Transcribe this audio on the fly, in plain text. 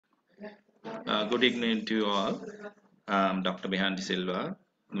Good evening to you all. I'm Dr. Bihan De Silva,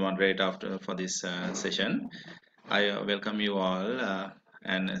 moderator for this session. I welcome you all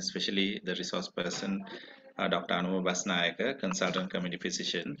and especially the resource person, Dr. Anoma Basnayake, consultant community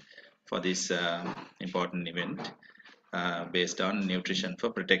physician, for this important event based on nutrition for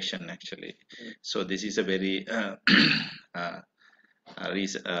protection actually. So this is a very uh,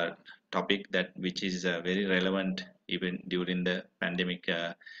 topic that which is very relevant even during the pandemic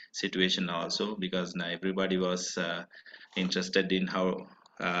situation also, because now everybody was interested in how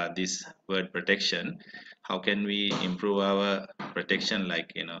this word protection, how can we improve our protection,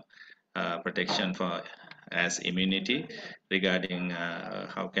 like protection for as immunity, regarding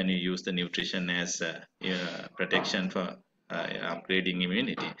how can you use the nutrition as protection for upgrading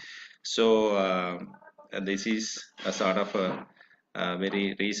immunity. So this is a sort of a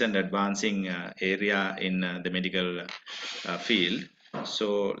very recent advancing area in the medical field.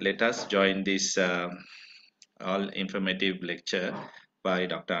 So let us join this all informative lecture by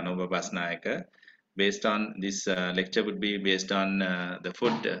Dr. Anoma Basnayake. Based on this lecture would be based on the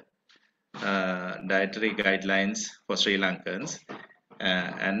food dietary guidelines for Sri Lankans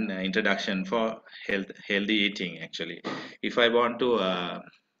and introduction for healthy eating actually. If I want to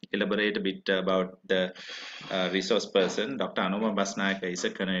elaborate a bit about the resource person, Dr. Anoma Basnayake is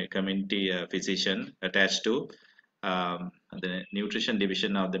a community physician attached to the nutrition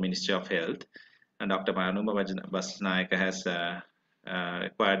division of the Ministry of Health. And Dr. Anoma Basnayake has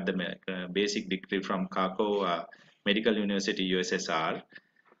acquired the basic degree from Kako Medical University, USSR,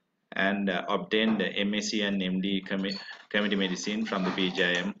 and obtained MSc and MD Community Medicine from the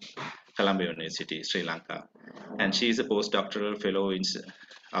PGIM, Colombo University, Sri Lanka. And she is a postdoctoral fellow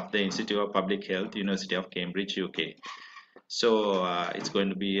of the Institute of Public Health, University of Cambridge, UK. So it's going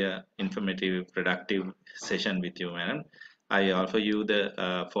to be an informative, productive session with you, madam. I offer you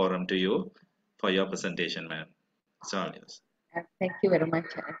the forum to you for your presentation, madam. It's all yours. Thank you very much,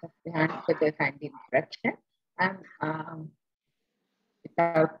 Dr. Bihan, for the kind introduction.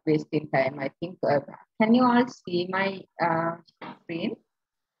 Without wasting time, I think, can you all see my screen?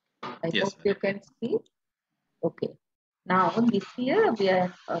 I Yes, hope you can see. Okay. Now, this year we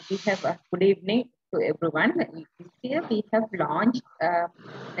have a good evening to everyone. This year we have launched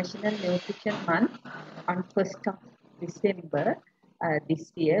National Nutrition Month on 1st of December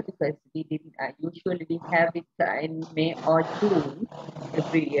this year, because we didn't usually we have it in May or June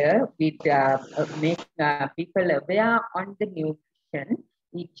every year. We make people aware on the nutrition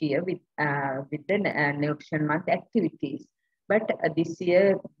each year with the Nutrition Month activities. But this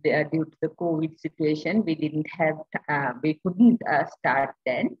year, due to the COVID situation, we didn't have, we couldn't start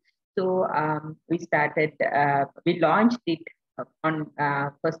then. So we started, we launched it on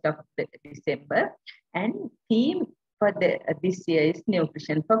 1st of December, and theme for this year is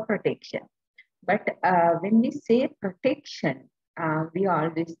nutrition for protection. But when we say protection, we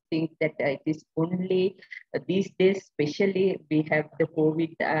always think that it is only these days, especially we have the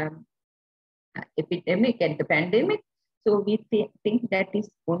COVID epidemic and the pandemic. So we think that is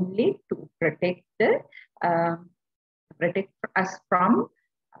only to protect us from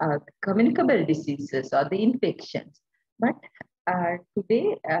communicable diseases or the infections. But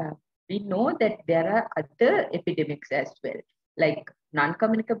today we know that there are other epidemics as well, like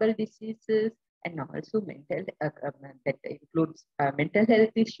non-communicable diseases, and also mental that includes mental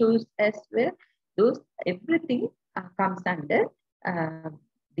health issues as well. Those everything comes under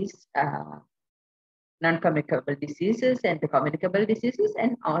this non-communicable diseases and the communicable diseases.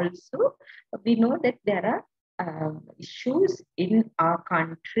 And also we know that there are issues in our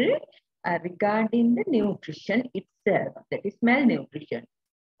country regarding the nutrition itself, that is malnutrition.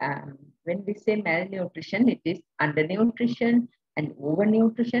 When we say malnutrition, it is undernutrition and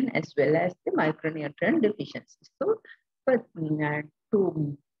overnutrition, as well as the micronutrient deficiency. So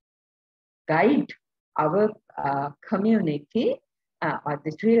to guide our community or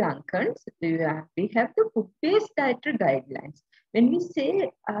the Sri Lankans, we have the food-based dietary guidelines. When we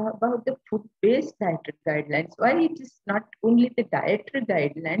say about the food-based dietary guidelines, why it is not only the dietary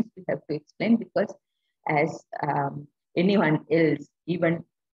guidelines, we have to explain, because as anyone else, even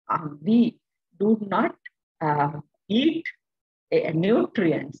we do not eat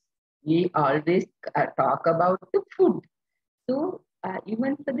nutrients. We always talk about the food. So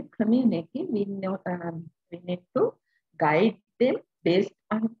even for the community, we need to guide them based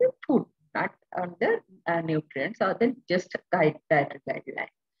on the food, not on the nutrients or the just dietary guideline.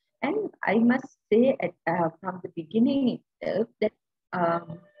 And I must say from the beginning itself that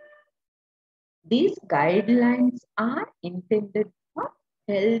these guidelines are intended for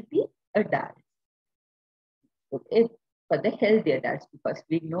healthy adults. Okay. for the healthy adults, because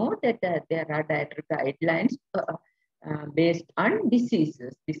we know that there are dietary guidelines based on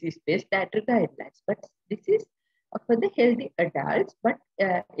diseases, disease-based dietary guidelines. But this is for the healthy adults, but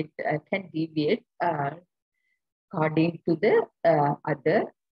it can deviate according to the other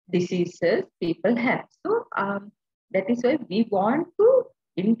diseases people have. So that is why we want to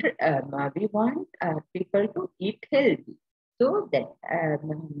we want people to eat healthy. So that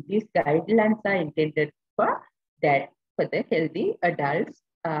these guidelines are intended for that, for the healthy adults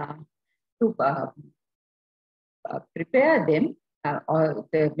to prepare them or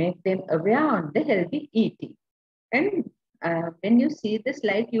to make them aware on the healthy eating. And when you see the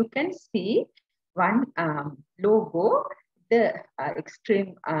slide, you can see one logo, the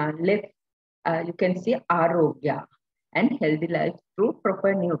extreme left, you can see Arogya and healthy life through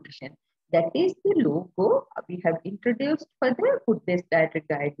proper nutrition. That is the logo we have introduced for the food-based dietary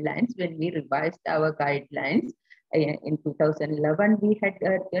guidelines when we revised our guidelines. In 2011, we had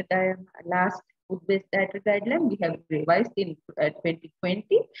the last food-based dietary guideline. We have revised in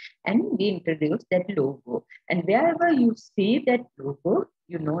 2020, and we introduced that logo. And wherever you see that logo,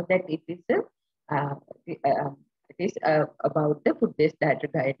 you know that it is about the food-based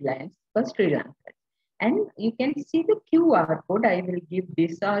dietary guidelines for Sri Lanka. And you can see the QR code. I will give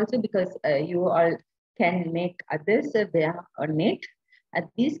this also because you all can make others aware on it.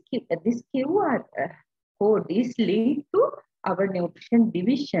 This QR code is linked to our nutrition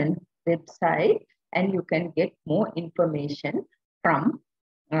division website, and you can get more information from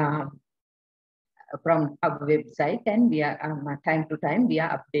our website, and we are time to time we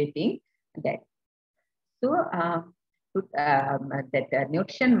are updating that. So that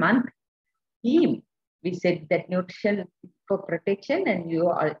nutrition month theme, we said that nutrition for protection, and you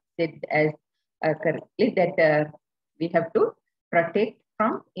all said as correctly that we have to protect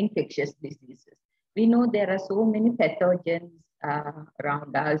from infectious diseases. We know there are so many pathogens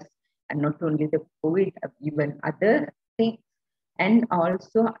around us, and not only the COVID, even other things, and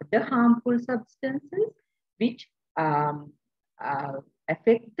also other harmful substances which affect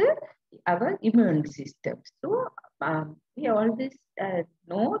our immune system. So we always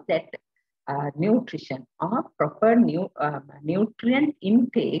know that nutrition or proper nutrient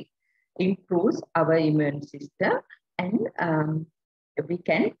intake improves our immune system, and we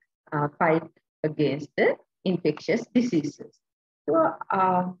can fight against the infectious diseases. So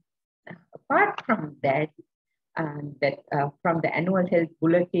apart from that, from the annual health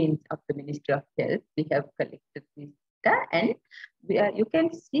bulletins of the Ministry of Health, we have collected this data, and you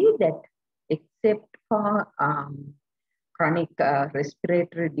can see that except for chronic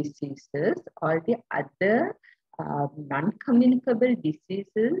respiratory diseases, all the other non-communicable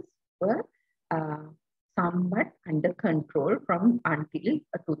diseases were somewhat under control from until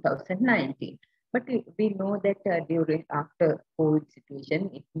 2019. But we know that after COVID situation,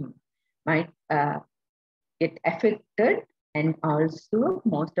 it might get affected, and also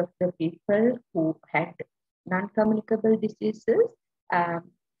most of the people who had non-communicable diseases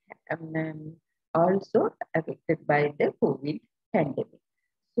also affected by the COVID pandemic.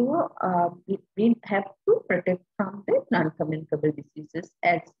 So we have to protect from the non-communicable diseases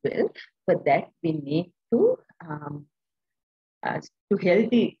as well. For that, we need to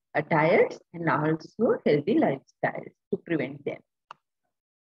healthy diets and also healthy lifestyles to prevent them.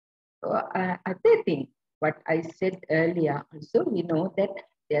 So other thing, what I said earlier, also we know that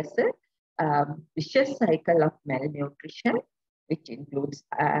there's a vicious cycle of malnutrition, which includes,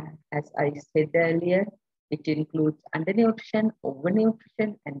 as I said earlier, which includes undernutrition,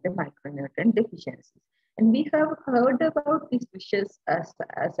 overnutrition, and the micronutrient deficiencies. And we have heard about this vicious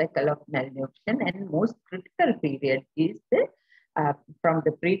cycle of malnutrition, and most critical period is the from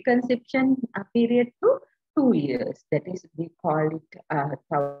the preconception period to 2 years. That is, we call it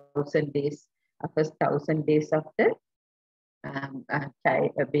 1,000 days, first 1,000 days of the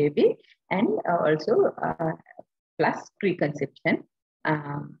baby, and also plus preconception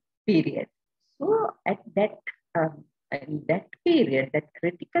period. So at that in that period, that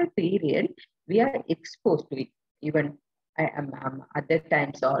critical period, we are exposed to it. Even other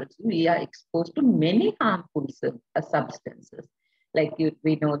times also, we are exposed to many harmful substances. Like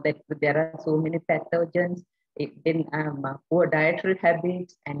we know that there are so many pathogens. Then poor dietary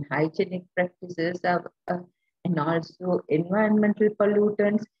habits and hygienic practices and also environmental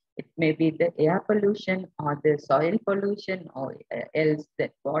pollutants. It may be the air pollution or the soil pollution, or else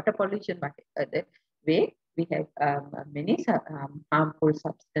the water pollution. But other way, we have many harmful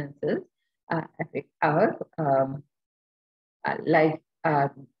substances affect our life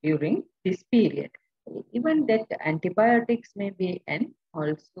during this period. Even that antibiotics may be, and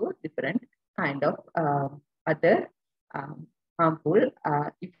also different kind of other harmful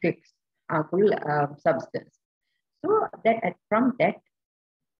effects, harmful substance. So that from that,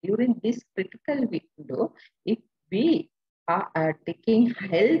 during this critical window, if we are taking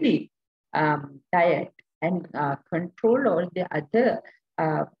healthy diet and control all the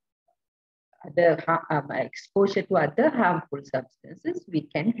uh, other exposure to other harmful substances, we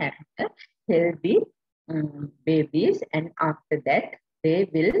can have a healthy babies, and after that they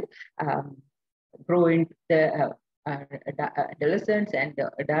will um, grow into the adolescence and the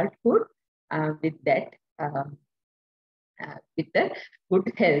adulthood with that with the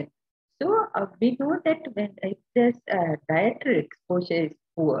good health. So we know that when if this dietary exposure is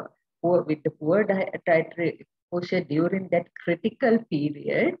poor with the poor dietary exposure during that critical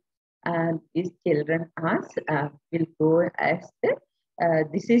period, these children are will go as the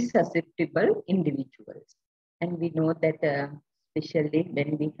disease susceptible individuals. And we know that especially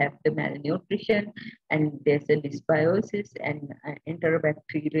when we have the malnutrition and there's a dysbiosis and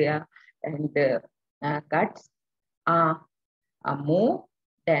enterobacteria and guts more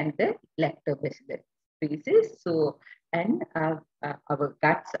than the lactobacillus species. So, and our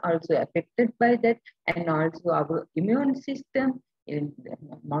guts also affected by that, and also our immune system. In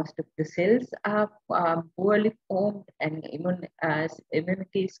most of the cells are poorly formed, and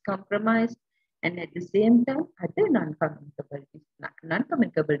immunity is compromised. And at the same time, other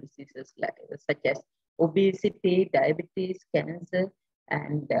non-communicable diseases like, such as obesity, diabetes, cancer,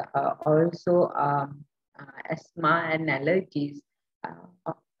 and also asthma and allergies,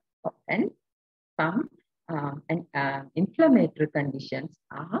 and some inflammatory conditions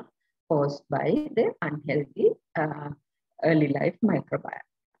are caused by the unhealthy early life microbiome.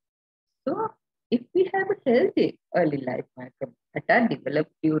 So, if we have a healthy early life microbiota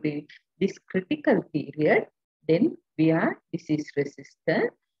developed during this critical period, then we are disease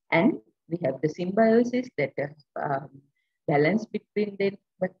resistant, and we have the symbiosis that balance between the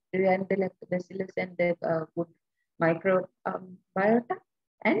bacteria and the lactobacillus and the good microbiota,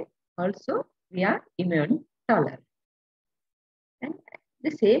 and also we are immune tolerant. And at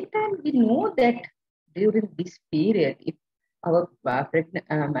the same time, we know that during this period, if our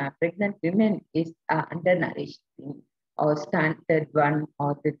pregnant women is undernourished or standard one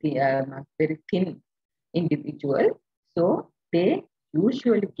or the very thin individual, so they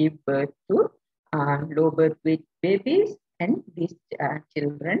usually give birth to low birth weight babies, and these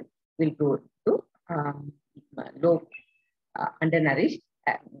children will go to low undernourished,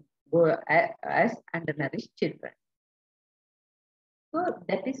 go as undernourished children. So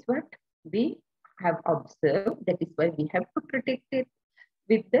that is what we have observed. That is why we have to protect it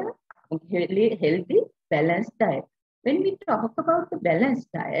with the healthy, balanced diet. When we talk about the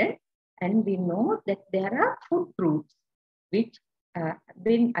balanced diet, and we know that there are food groups which have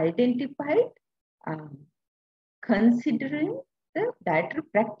been identified considering the dietary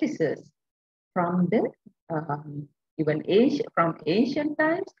practices from the even from ancient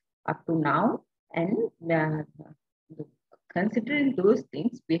times up to now, and considering those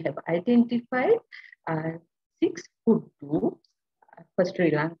things, we have identified 6 food groups for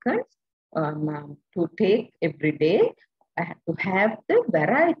Sri Lankans to take every day, to have the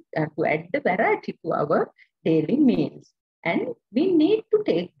variety, to add the variety to our daily meals. And we need to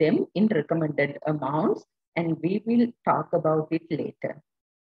take them in recommended amounts, and we will talk about it later.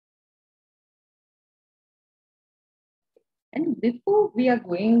 And before we are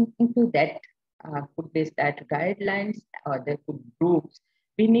going into that food-based diet guidelines or the food groups,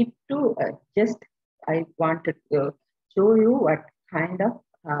 we need to I wanted to show you what kind of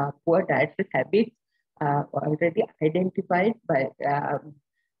poor dietary habits already identified by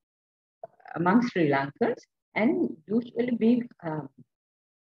among Sri Lankans, and usually we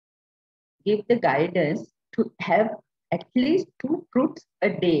give the guidance to have at least 2 fruits a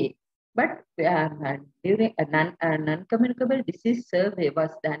day. But during a non-communicable disease survey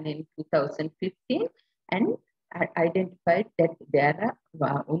was done in 2015, and identified that there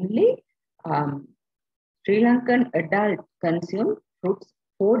are only Sri Lankan adults consume fruits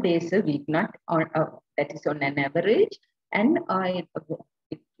 4 days a week, not on that is on an average, and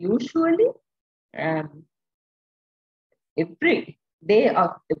it usually every day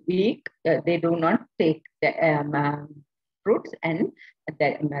of the week they do not take the fruits, and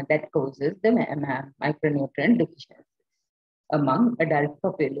that causes the micronutrient deficiencies among adult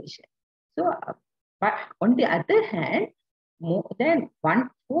population. So, but on the other hand, more than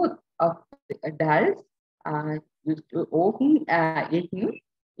 1/4 of the adults used to often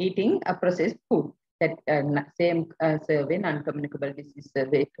eating a processed food. That same survey, non-communicable disease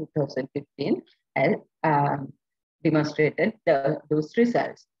survey 2015, has demonstrated those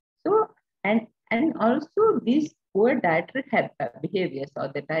results. So, and also these poor dietary behaviors or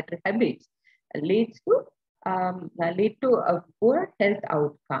the dietary habits leads to lead to poor health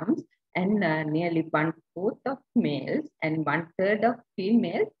outcomes, and nearly one-fourth of males and one-third of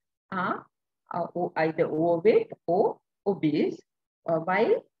females are either overweight or obese,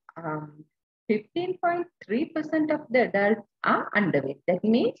 while 15.3% of the adults are underweight. That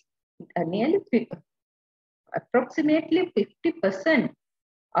means nearly approximately 50%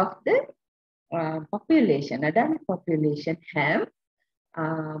 of the population, adult population, have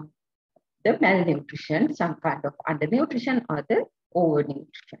um, the malnutrition, some kind of undernutrition or the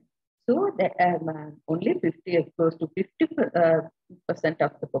overnutrition. So that only 50, close to 50%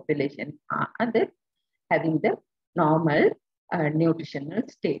 of the population are having the normal nutritional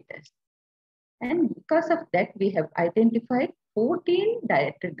status. And because of that, we have identified 14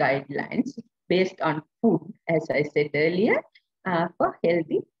 dietary guidelines based on food, as I said earlier, for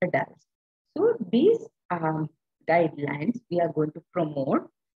healthy adults. So these guidelines we are going to promote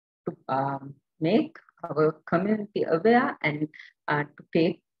to make our community aware and to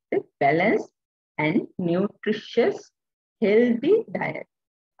take the balanced and nutritious, healthy diet.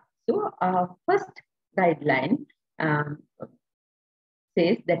 So our first guideline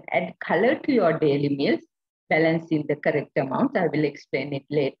says that add color to your daily meals, balance in the correct amount. I will explain it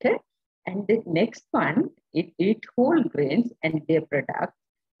later. And the next one, eat whole grains and their products,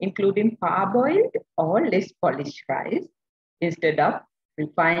 including parboiled or less polished rice, instead of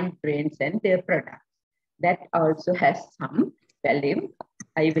refined grains and their products. That also has some value.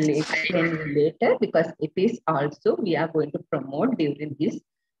 I will explain later because it is also we are going to promote during this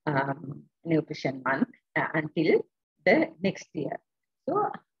nutrition month until the next year.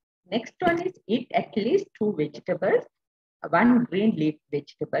 So next one is eat at least 2 vegetables, one green leaf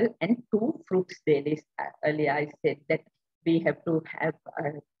vegetable and 2 fruits daily. Earlier I said that we have to have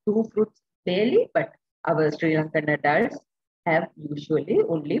 2 fruits daily, but our Sri Lankan adults have usually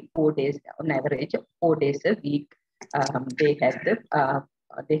only 4 days, on average 4 days a week.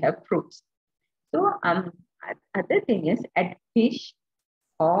 They have fruits. So other thing is add fish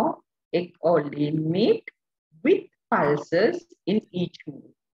or egg or lean meat with pulses in each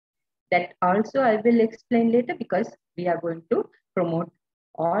meal. That also I will explain later because we are going to promote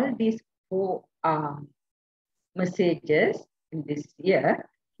all these 4 messages in this year.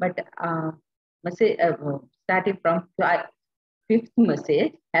 But starting from 5th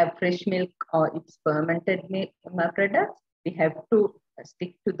message, have fresh milk or its fermented milk products. We have to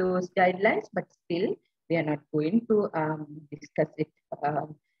stick to those guidelines, but still we are not going to discuss it.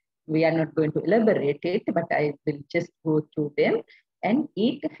 We are not going to elaborate it, but I will just go through them. And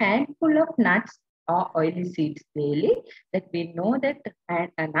eat a handful of nuts or oily seeds daily. That we know that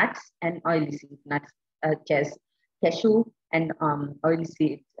nuts and oily seeds, nuts cashew and oily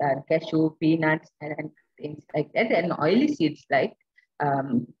seeds, cashew, peanuts, and things like that, and oily seeds like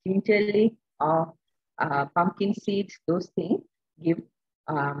gingerly or pumpkin seeds. Those things give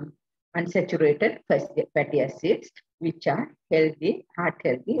unsaturated fatty acids, which are healthy, heart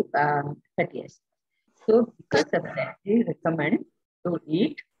healthy fatty acids. So because of that, we recommend to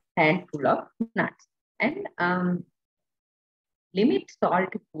eat handful of nuts and limit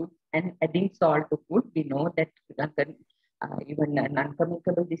salt food and adding salt to food. We know that even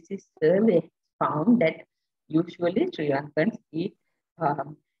non-communicable disease survey found that usually Sri Lankans eat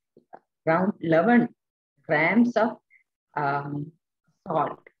around 11 grams of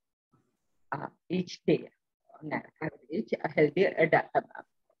salt each day. On average, a healthy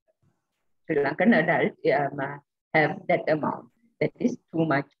Sri Lankan adult have that amount. That is too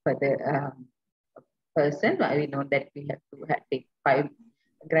much for the person. We know that we have to take 5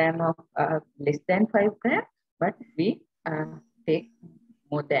 gram of less than 5 gram, but we take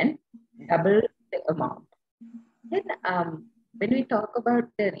more than double the amount. Then when we talk about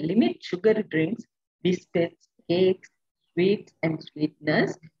the limit sugar drinks, biscuits, cakes, sweets and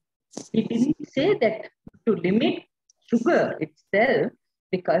sweeteners, we didn't say that to limit sugar itself,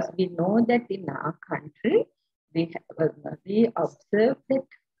 because we know that in our country, we observe that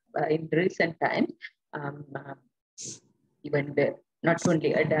in recent times, even not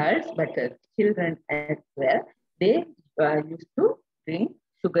only adults, but children as well, they used to drink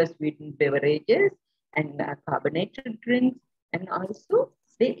sugar-sweetened beverages and carbonated drinks, and also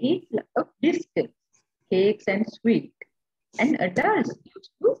they eat a lot of biscuits, cakes and sweet. And adults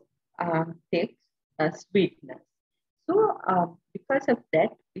used to take sweetness. So because of that,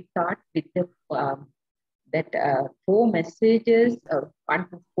 we thought with the that 4 messages, 1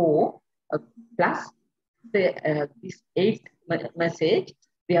 to 4, plus this 8th message,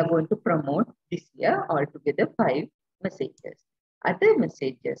 we are going to promote this year altogether 5 messages. other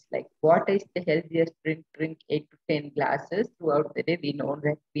messages like what is the healthiest drink? Drink 8 to 10 glasses throughout the day. We know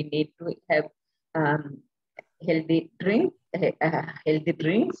that we need to have um, healthy drinks,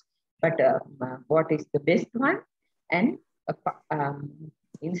 but what is the best one? And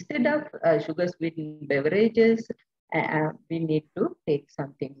instead of sugar sweetened beverages, we need to take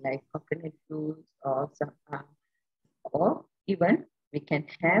something like coconut juice or even we can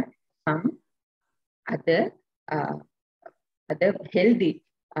have some other uh, other healthy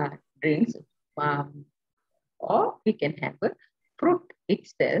drinks, um, or we can have a fruit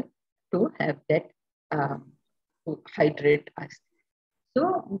itself to have that to hydrate us.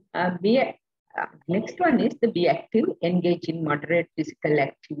 So next one is the be active, engage in moderate physical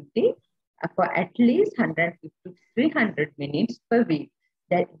activity for at least 150 to 300 minutes per week.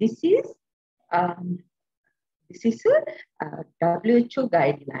 That um, this is a WHO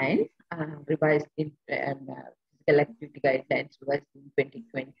guideline revised in physical activity guidelines revised in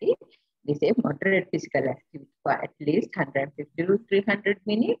 2020. They say moderate physical activity for at least 150 to 300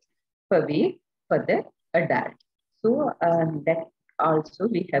 minutes per week for the adult. So that also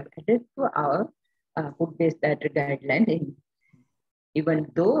we have added to our food-based diet guideline. Even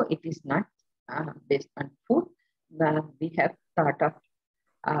though it is not based on food, we have thought of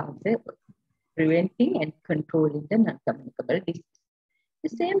the preventing and controlling the non-communicable disease.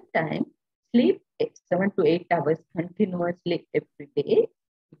 At the same time, sleep 7 to 8 hours continuously every day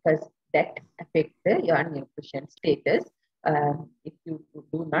because that affects your nutrition status. If you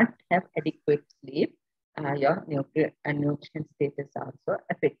do not have adequate sleep, your nutrition status also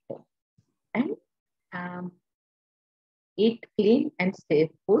affected. And um, eat clean and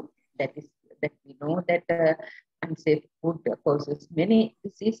safe food. That we know that unsafe food causes many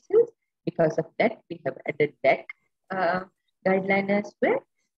diseases. Because of that, we have added that uh, guideline as well.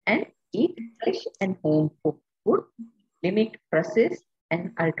 And eat fresh and home cooked food. Limit processed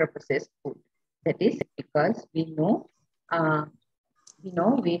and ultra processed food. That is because uh,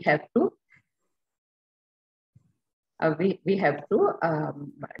 we have to we have to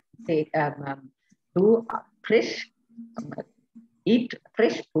take do fresh um, eat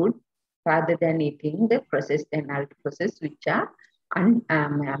fresh food rather than eating the processed and ultra processed, which are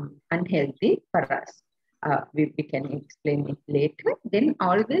unhealthy for us. We can explain it later. Then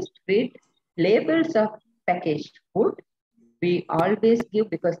always read labels of packaged food. We always give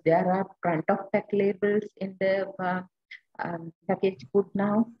because there are front of pack labels in the packaged food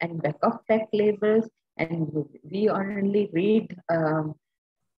now and back of pack labels, and we only read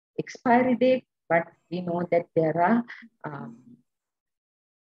expiry date, but we know that there are um,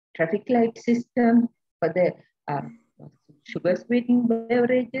 traffic light system for the uh, sugar sweetened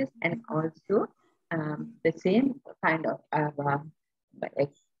beverages, and also the same kind of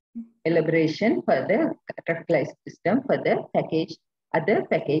elaboration for the traffic light system for the other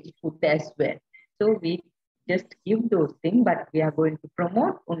packaged food as well. So we just give those things, but we are going to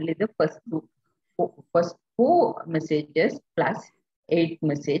promote only the first four messages plus 8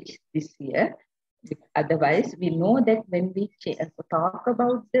 message this year. Otherwise, we know that when we talk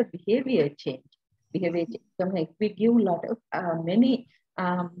about the behavior change, so like we give a lot of many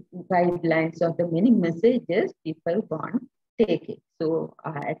guidelines or the many messages, people want take it. So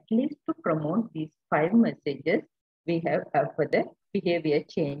at least to promote these 5 messages, we have for the behavior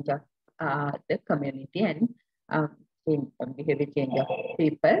change of the community and behavior change of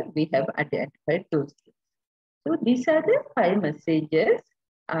people, we have identified those things. So these are the 5 messages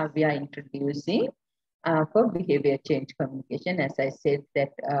we are introducing for behavior change communication. As I said, that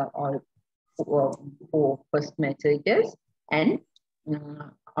all four first messages and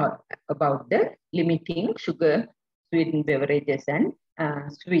about the limiting sugar sweetened beverages and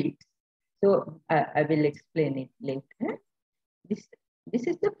sweets. So I will explain it later. This, this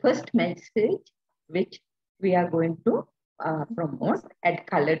is the first message which we are going to promote. Add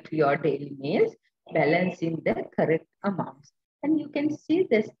color to your daily meals, balancing the correct amounts. And you can see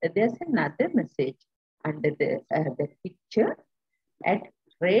there's another message under the picture. Add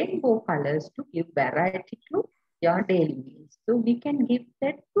rainbow colors to give variety to your daily meals. So we can give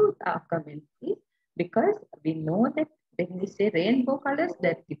that to our community because we know that when we say rainbow colors,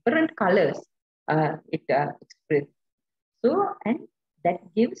 there are different colors it expresses. So, and that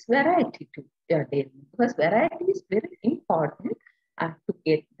gives variety to your daily because variety is very important to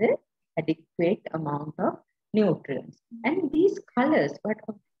get the adequate amount of nutrients. And these colors, but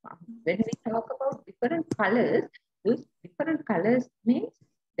when we talk about different colors, those different colors means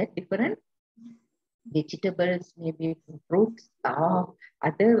that different vegetables, maybe fruits, or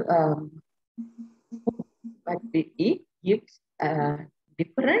other but it gives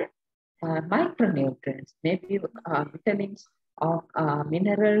different micronutrients, maybe vitamins of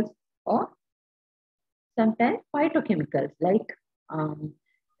minerals or sometimes phytochemicals like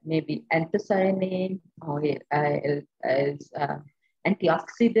maybe anthocyanin or as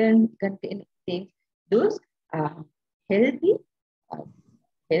antioxidant containing things. Those healthy, uh,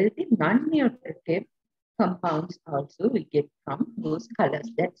 healthy non-nutritive compounds also we get from those colors.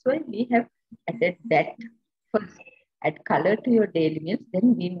 That's why we have added that first. Add color to your daily meals,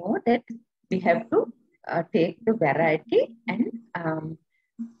 then we know that we have to take the variety and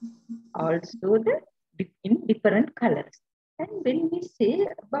also in different colors. And when we say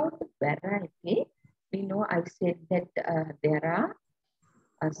about the variety, we know I said that there are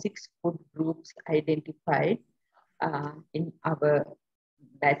 6 food groups identified in our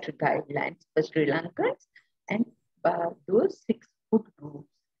dietary guidelines for Sri Lankans, and those 6 food groups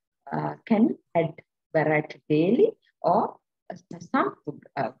can add variety daily or some food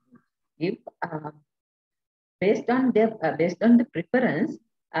give based on the preference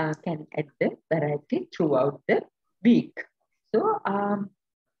can add the variety throughout the week. So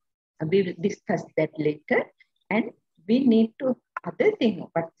we will discuss that later. And we need to, other thing,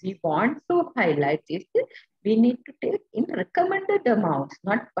 what we want to highlight is that we need to take in recommended amounts,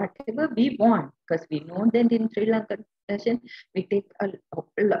 not whatever we want, because we know that in Sri Lankan fashion, we take a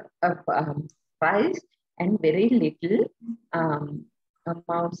lot of rice and very little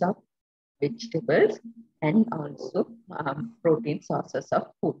amounts of vegetables and also protein sources of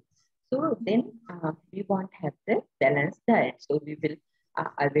food. So then we want to have the balanced diet. So we will,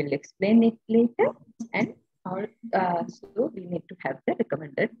 I will explain it later. And so we need to have the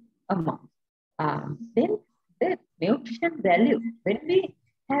recommended amount. Then the nutrition value. When we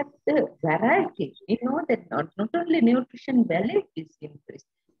have the variety, we know that not only nutrition value is increased,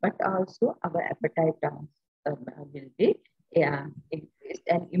 but also our appetite will be increased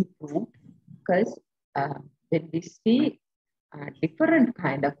and improved, because when we see different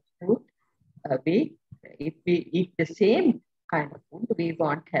kind of food, if we eat the same kind of food, we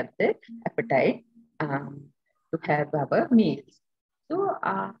won't have the appetite to have our meals. So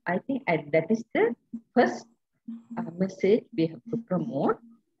I think that is the first message we have to promote.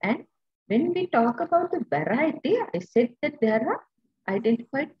 And when we talk about the variety, I said that there are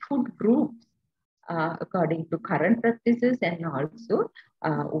identified food groups according to current practices and also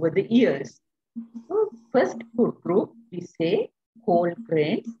over the years. So first food group, we say whole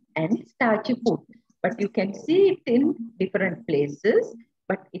grains and starchy food. But you can see it in different places,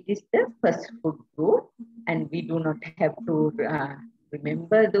 but it is the first food group, and we do not have to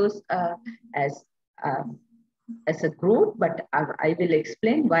remember those as a group, but I will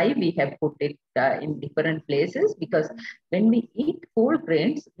explain why we have put it in different places, because when we eat whole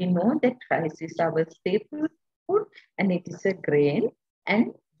grains, we know that rice is our staple food and it is a grain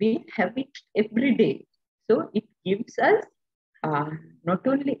and we have it every day. So it gives us not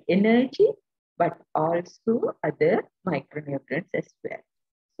only energy, but also other micronutrients as well.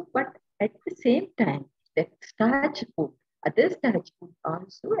 So, but at the same time, that starch food, other starch food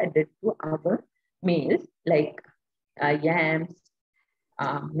also added to our meals like yams,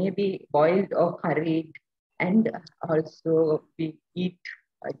 maybe boiled or curried, and also we eat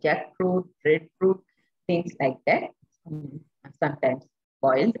jackfruit, breadfruit, things like that. Sometimes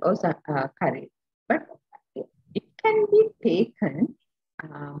boiled or curried, but it can be taken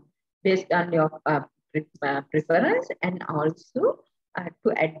based on your preference and also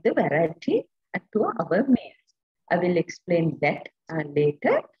to add the variety to our meals. I will explain that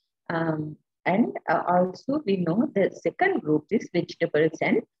later. And also we know the second group is vegetables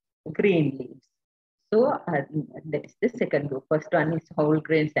and green leaves. So that is the second group. First one is whole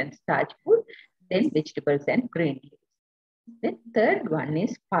grains and starch food, then vegetables and green leaves. The third one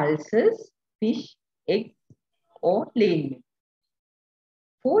is pulses, fish, eggs, or lean meat.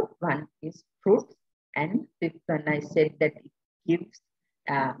 Fourth one is fruits, and fifth one I said that it gives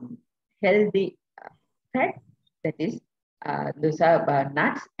healthy fat, that is those are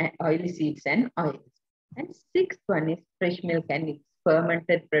nuts and oily seeds and oils. And sixth one is fresh milk and its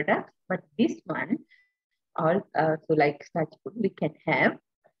fermented products. But this one, all so like such food, we can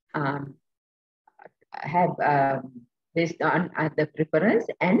um, have based on the preference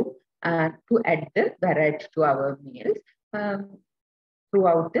and to add the variety to our meals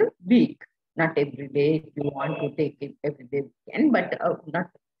throughout the week. Not every day. If you want to take it every day, we can, but not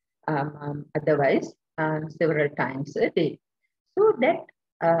otherwise several times a day. So that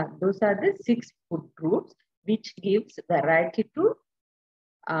those are the 6 food groups which gives variety to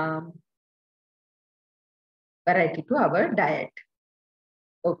our diet.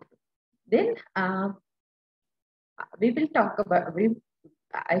 Okay. Then we will talk about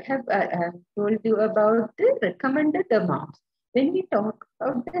I have told you about the recommended amounts. When we talk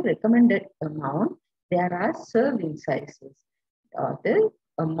about the recommended amount, there are serving sizes, or the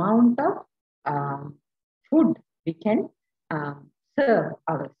amount of food we can serve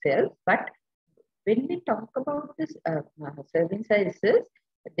ourselves. But when we talk about this serving sizes,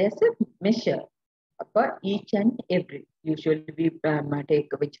 there's a measure for each and every. Usually, we take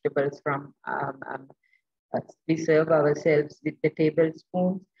vegetables from we serve ourselves with the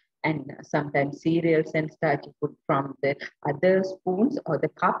tablespoons, and sometimes cereals and starchy food from the other spoons or the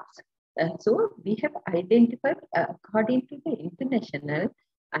cups. So we have identified according to the international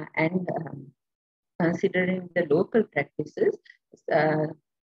and considering the local practices, uh,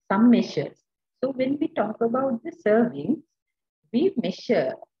 some measures. So when we talk about the serving, we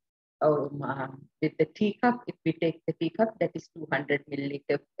measure with the teacup. If we take the teacup, that is 200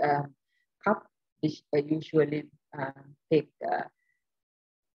 milliliter cup, which usually take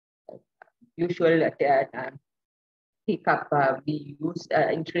usual teacup we use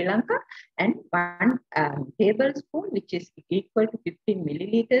in Sri Lanka, and one tablespoon, which is equal to 15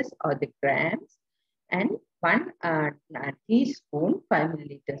 milliliters or the grams, and one teaspoon, 5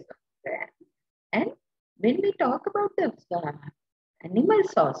 milliliters of grams. And when we talk about the animal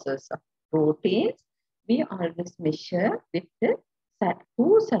sources of proteins, we always measure with the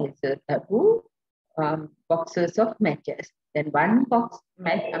two sizes, boxes of matches. Then one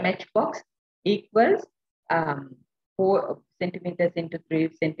match box equals um, 4 centimeters into 3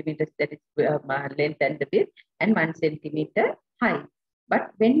 centimeters, that is length and the width, and 1 centimeter height.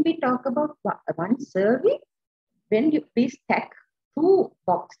 But when we talk about one serving, when we stack two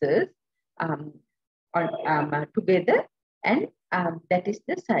boxes together, and that is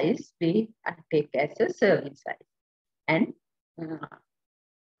the size we take as a serving size. And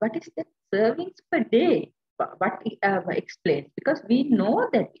what is the servings per day? What explains? Because we know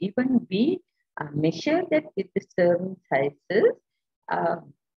that even we measure that with the serving sizes, uh,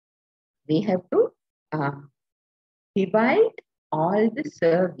 we have to divide all the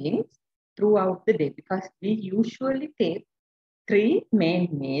servings throughout the day, because we usually take 3 main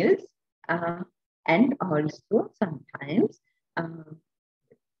meals and also sometimes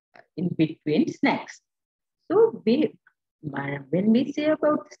in between snacks. So when we say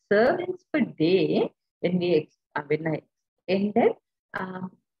about servings per day, when I ended,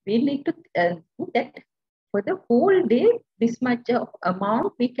 we need to do that for the whole day. This much of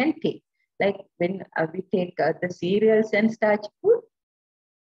amount we can take. Like when we take the cereals and starch food,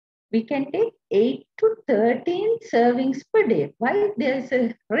 we can take 8 to 13 servings per day. Why there's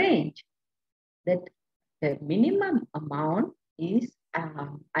a range? That the minimum amount is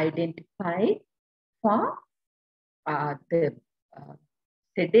identified for the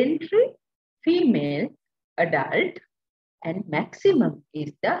sedentary female adult, and maximum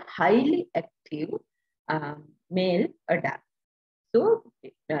is the highly active male adult. So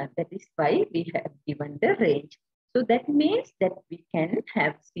that is why we have given the range. So that means that we can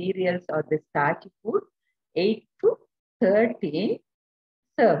have cereals or the starchy food 8 to 13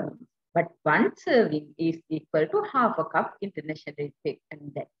 servings. But one serving is equal to half a cup internationally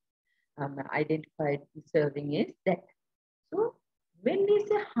taken, that identified serving is that. So when we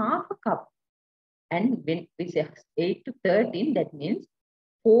say half a cup, and when we say 8 to 13, that means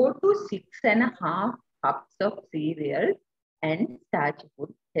 4 to 6.5 cups of cereal and starch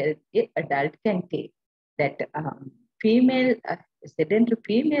food healthy adult can take. That female, sedentary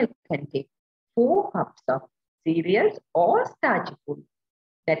female can take 4 cups of cereals or starch food.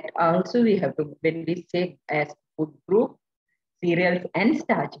 That also we have to, when we say as food group, cereals and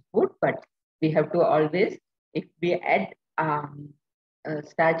starch food, but we have to always, if we add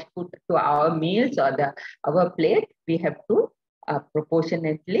starch food to our meals or our plate, we have to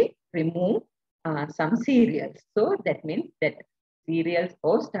proportionately remove some cereals. So that means that cereals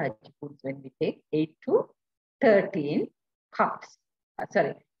or starch foods, when we take 8 to 13 cups,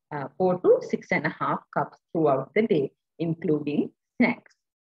 4 to 6.5 cups throughout the day, including snacks.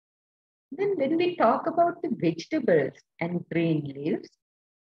 Then when we talk about the vegetables and green leaves,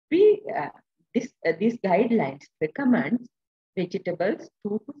 we these guidelines recommend vegetables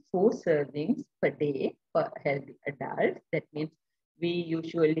 2 to 4 servings per day for healthy adults. That means we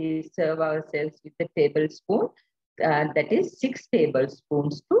usually serve ourselves with a tablespoon. That is 6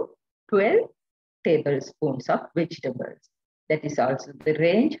 tablespoons to 12 tablespoons of vegetables. That is also the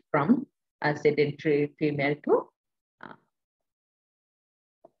range from a sedentary female to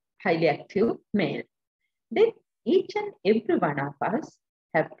highly active male. Then each and every one of us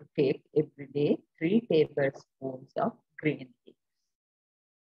have to take every day 3 tablespoons of green tea.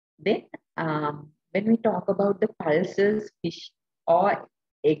 Then when we talk about the pulses, fish or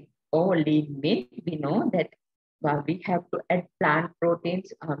egg or lean meat, we know that we have to add plant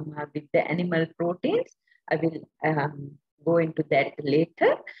proteins with the animal proteins. I will go into that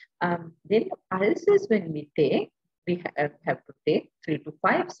later. Then pulses, when we take, we have to take 3 to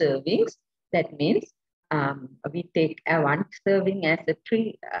 5 servings. That means we take one serving as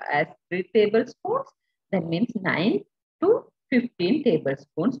as 3 tablespoons. That means 9 to 15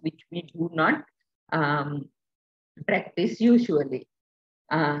 tablespoons, which we do not um, practice usually.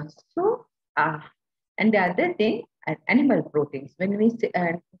 Uh, so, uh, and the other thing, animal proteins. When we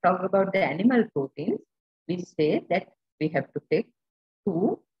talk about the animal proteins, we say that we have to take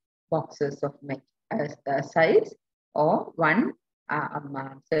 2 boxes of size, or one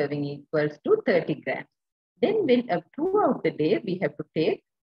serving equals to 30 grams. Then when throughout the day, we have to take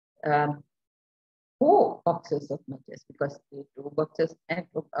um, 4 boxes of matches, because the 2 boxes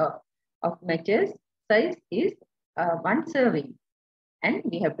of matches size is one serving, and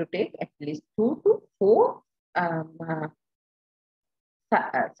we have to take at least 2 to 4 um,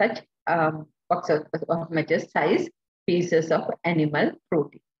 such boxes of matches size pieces of animal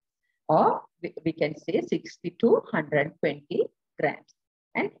protein, or we can say 60 to 120 grams.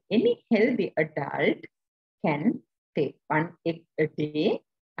 And any healthy adult can take 1 egg a day,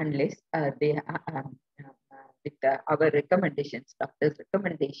 unless they with our recommendations, doctor's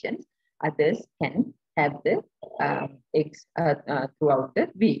recommendations, others can have the eggs throughout the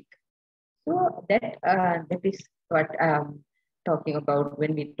week. So that is what talking about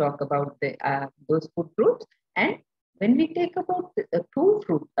when we talk about the those food groups. And when we take about the, two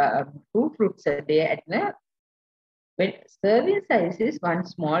fruits a day, at the when serving size is one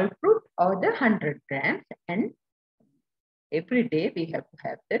small fruit or the 100 grams, and every day we have to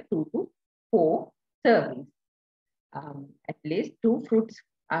have the 2 to 4 servings. At least 2 fruits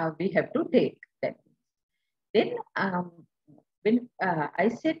we have to take. That. Then when I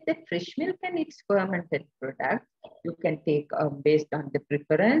said that fresh milk and its fermented products, you can take based on the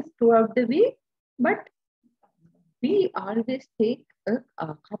preference throughout the week, but we always take a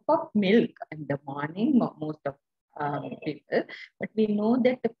cup of milk in the morning, most of people, but we know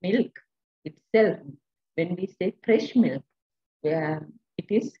that the milk itself, when we say fresh milk, it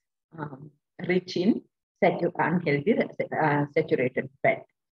is rich in unhealthy saturated fat.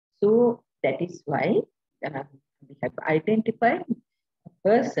 So that is why we have identified a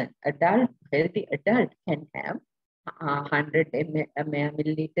person, adult, healthy adult can have 100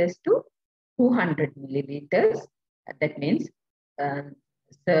 milliliters to 200 milliliters. That means uh,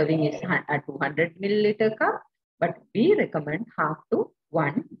 serving is a 200 milliliter cup, but we recommend half to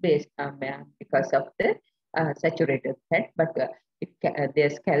one based because of the saturated fat. But if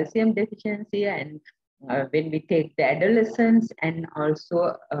there's calcium deficiency, and when we take the adolescents and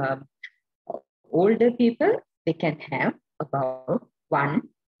also older people, they can have about one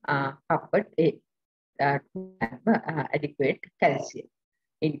cup a day to have adequate calcium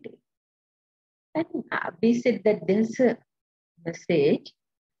intake. And we said that there's a message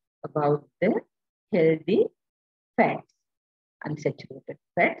about the healthy fats, unsaturated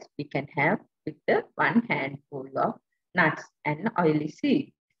fats we can have with the one handful of nuts and oily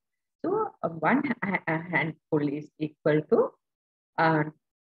seeds. So one handful is equal to uh,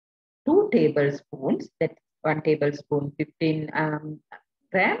 2 tablespoons, that 1 tablespoon, 15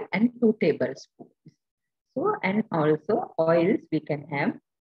 gram, and 2 tablespoons. So, and also oils, we can have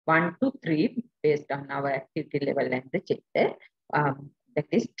 1 to 3 based on our activity level and the gender. That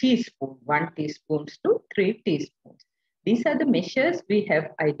is teaspoon, 1 teaspoons to 3 teaspoons. These are the measures we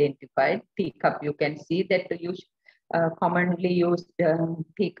have identified. Teacup, you can see that you commonly used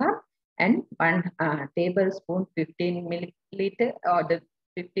teacup, and 1 tablespoon, 15 milliliter, or the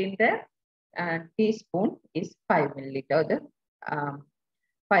 15 gram, teaspoon is 5 milliliter, the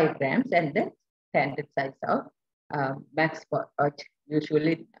 5 grams, and the standard size of max watch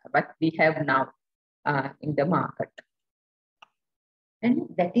usually what we have now in the market. And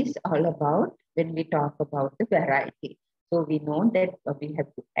that is all about when we talk about the variety. So we know that we have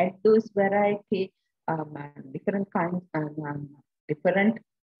to add those variety, different kinds, different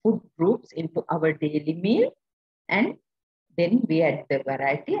food groups into our daily meal, and then we add the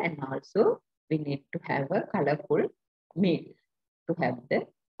variety, and also we need to have a colorful meal to have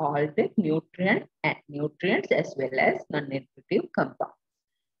all the nutrients as well as non-nutritive compounds.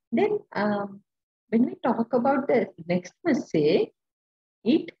 Then when we talk about the next message,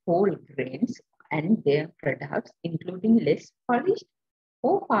 eat whole grains and their products, including less polished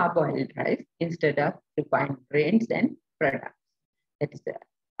or parboiled rice instead of refined grains and products. That is,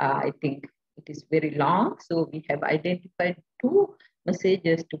 I think it is very long, so we have identified 2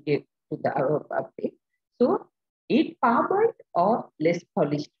 messages to give to our public. So eat parboiled or less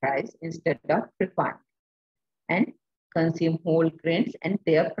polished rice instead of refined. and consume whole grains and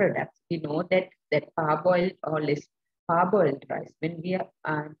their products. We know that parboiled or less parboiled rice. When we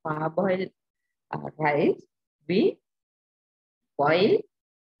parboil rice, we boil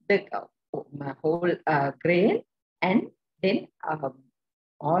the whole grain, and then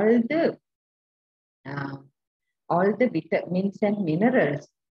all the uh, all the vitamins and minerals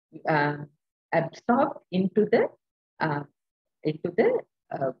uh, absorbed uh, into the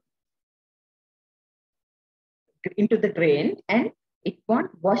uh, into the grain, and it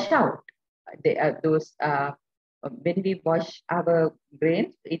won't wash out. Those when we wash our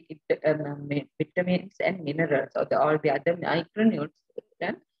grains, vitamins and minerals or all the other micronutrients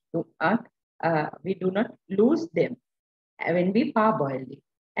we do not lose them when we parboil it.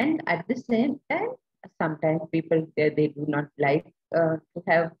 And at the same time, sometimes people they do not like to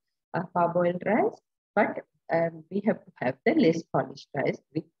have parboiled rice, but we have to have the less polished rice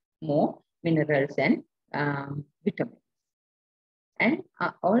with more minerals and vitamins. And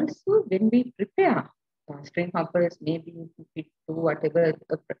also when we prepare string hoppers, maybe to whatever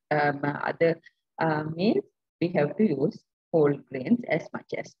other meals, we have to use whole grains as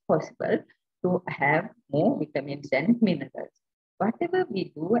much as possible to have more vitamins and minerals. Whatever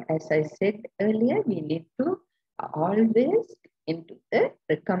we do, as I said earlier, we need to always into the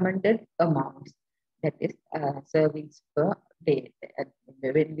recommended amounts. That is servings per day.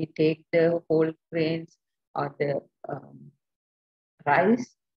 When we take the whole grains or the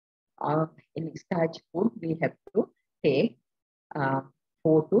rice or in starch food, we have to take uh,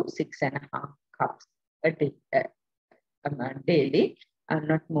 4 to 6.5 cups a day, daily,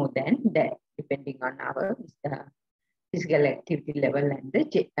 not more than that, depending on our physical activity level and the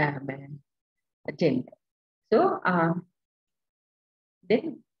gender. So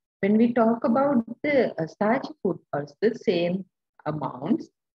then when we talk about the starch food, also the same amounts,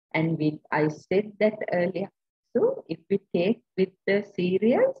 and I said that earlier. So if we take with the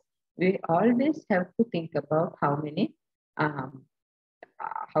cereals, we always have to think about um,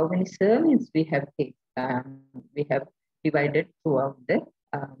 how many servings we have divided um,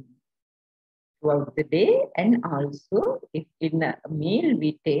 throughout the day, and also if in a meal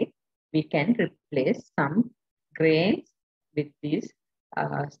we take, we can replace some grains with these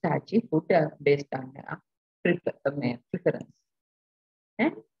starchy food based on preference.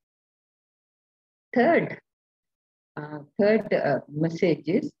 And third message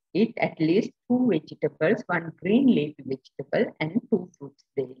is eat at least 2 vegetables, 1 green leafy vegetable, and 2 fruits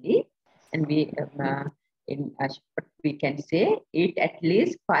daily. And we can say eat at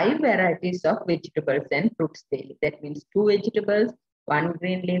least 5 varieties of vegetables and fruits daily. That means 2 vegetables, 1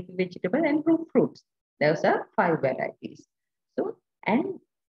 green leafy vegetable, and 2 fruits. Those are 5 varieties. So, and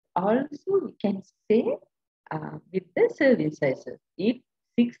also we can say with the serving sizes, eat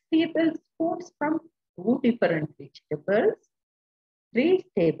 6 tablespoons from 2 different vegetables, 3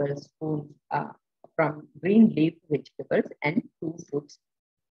 tablespoons from green leaf vegetables, and 2 fruits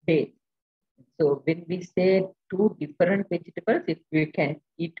daily. So when we say 2 different vegetables, if we can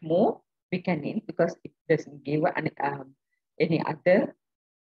eat more, we can eat, because it doesn't give any other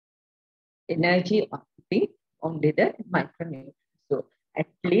energy of the only the micronutrients. So at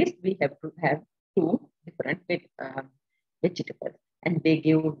least we have to have 2 different vegetables, and they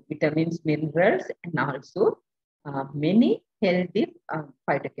give vitamins, minerals, and also many healthy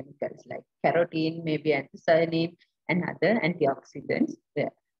phytochemicals like carotene, maybe anthocyanin, and other antioxidants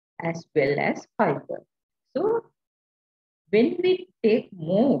there, as well as fiber. So when we take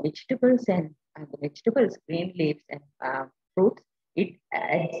more vegetables and vegetables, green leaves, and fruits, it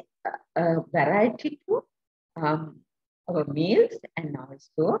adds variety to our meals, and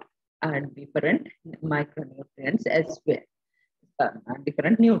also different micronutrients as well,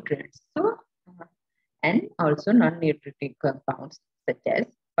 different nutrients. So, and also non-nutritive compounds such as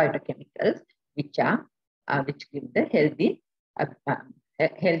phytochemicals, which give the healthy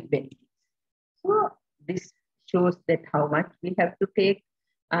health benefits. So this shows that how much we have to take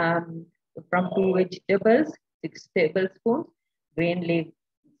from 2 vegetables, 6 tablespoons, green leaf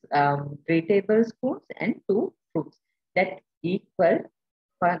 3 tablespoons, and 2 fruits. That equal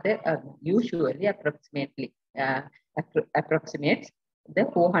for the usually approximates the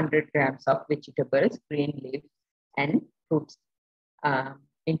 400 grams of vegetables, green leaves, and fruits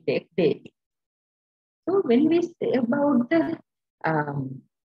intake daily. So when we say about the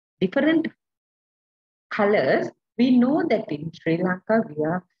different colors, we know that in Sri Lanka we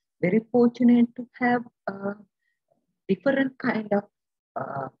are very fortunate to have different kind of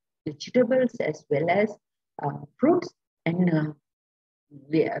vegetables as well as fruits, and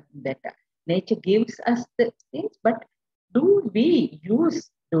that nature gives us the things. But do we use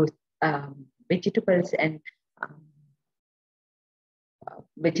those vegetables and um,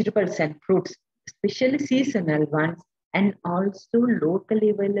 vegetables and fruits, especially seasonal ones, and also locally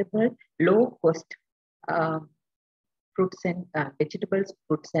available, low cost uh, fruits and vegetables,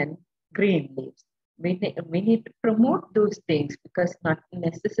 fruits and green leaves. We need to promote those things because not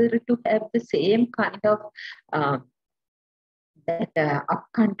necessary to have the same kind of uh, that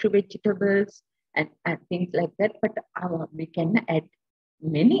upcountry vegetables and things like that, but we can add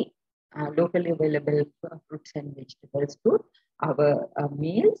many locally available fruits and vegetables to our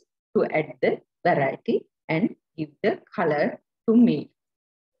meals to add the variety and give the color to meal.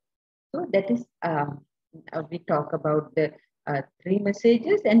 So that is, we talk about the three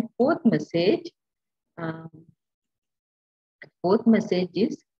messages, and um, fourth message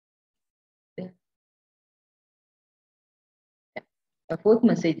is, the fourth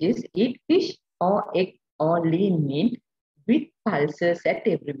message is eat fish or egg or lean meat with pulses at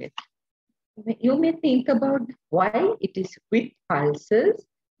every meal. You may think about why it is with pulses.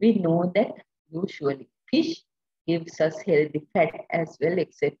 We know that usually fish gives us healthy fat as well,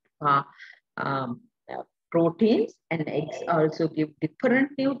 except um, uh, proteins, and eggs also give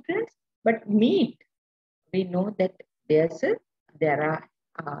different nutrients. But meat, we know that there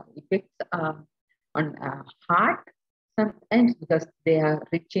are effects on heart sometimes because they are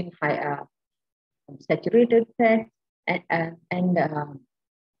rich in high saturated fat,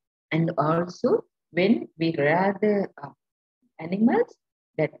 and also when we rear the animals,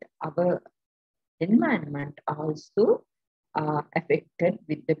 that our environment also affected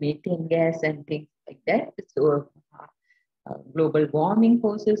with the methane gas and things like that. So global warming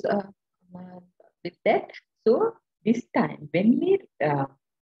causes with that. So this time when we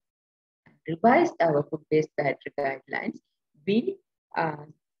revised our food-based dietary guidelines, we uh,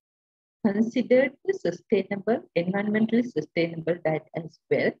 considered the sustainable, environmentally sustainable diet as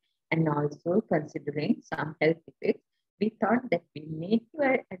well, and also considering some health effects. We thought that we need to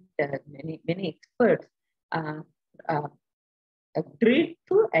add, many experts uh, uh, agreed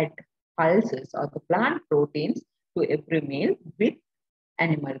to add pulses or the plant proteins to every meal with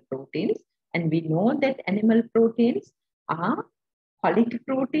animal proteins. And we know that animal proteins are quality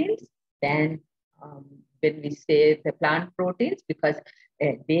proteins than when we say the plant proteins, because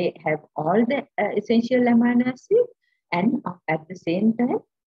they have all the essential amino acids, and at the same time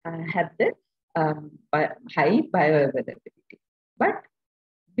have the high bioavailability. But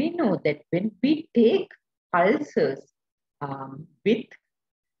we know that when we take pulses with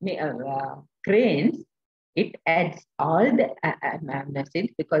grains, it adds all the amino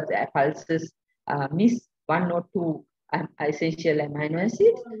acids, because pulses miss one or two essential amino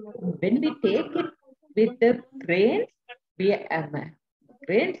acids. When we take it with the grains, we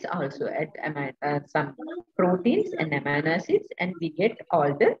grains also add some proteins and amino acids, and we get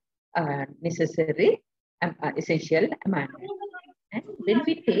all the necessary essential amino acids. And when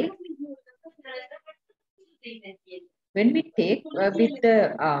we take with the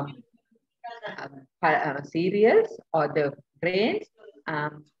cereals or the grains,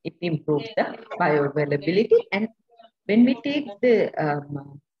 it improves the bioavailability. And when we take the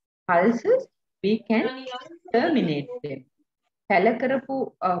pulses, we can terminate them.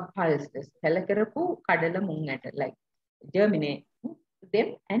 Pelakarapu pulses, pelakarapu kadala mungata, like germinate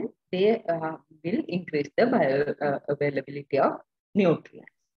them, and they will increase the bioavailability of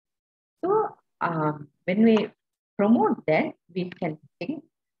nutrients. So when we promote that, we can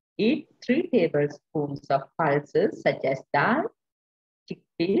eat 3 tablespoons of pulses such as dal,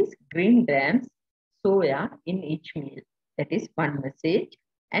 chickpeas, green grams, soya in each meal. That is one message.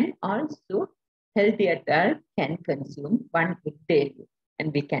 And also, healthy adult can consume 1 egg daily.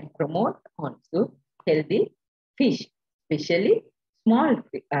 And we can promote also healthy fish, especially small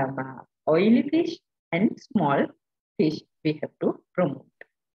oily fish and small fish we have to promote.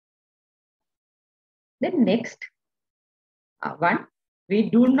 The next one, we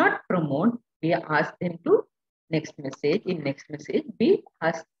do not promote, we ask them to next message, we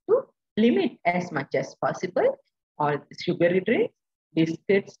ask to limit as much as possible all sugary drinks,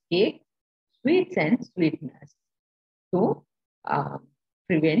 biscuits, cake, sweets and sweeteners to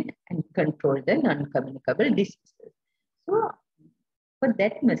prevent and control the non-communicable diseases. So for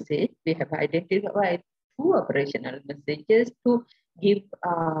that message, we have identified 2 operational messages to give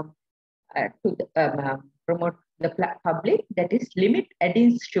to promote the public, that is limit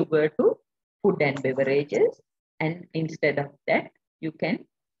adding sugar to food and beverages, and instead of that you can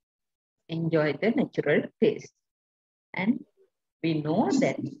enjoy the natural taste. And we know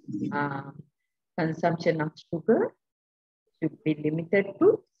that consumption of sugar should be limited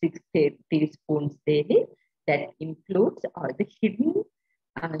to 6 teaspoons daily. That includes all the hidden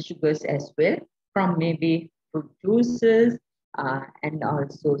sugars as well, from maybe fruit juices, and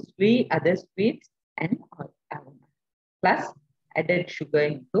also other sweets, and plus added sugar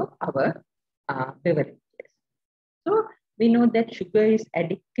into our beverages. So we know that sugar is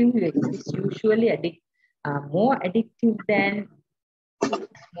addictive. It is usually more addictive than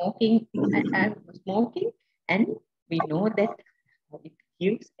smoking, and we know that it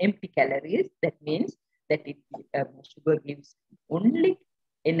gives empty calories. That means that sugar gives only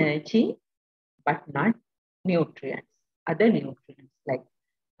energy, but not nutrients, other nutrients like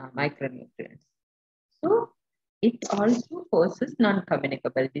micronutrients. So it also causes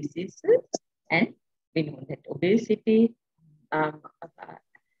non-communicable diseases, and we know that obesity um, uh,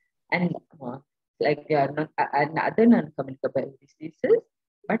 and and other non-communicable diseases,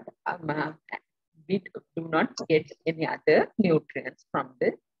 but we do not get any other nutrients from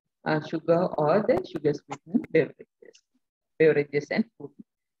the sugar or the sugar sweetened beverages and food.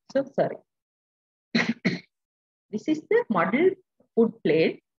 So sorry. This is the model food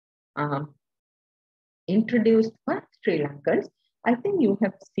plate introduced for Sri Lankans. I think you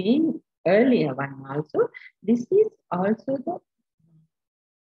have seen earlier one also. This is also the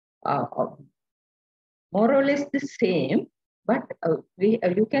more or less the same, but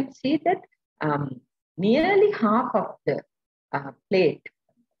you can see that nearly half of the plate,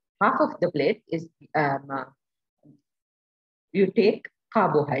 is you take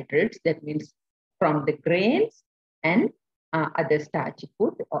carbohydrates, that means from the grains and other starchy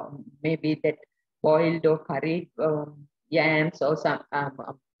food, or maybe that boiled or curried yams or some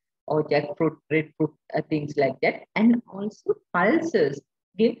or jackfruit, breadfruit, things like that, and also pulses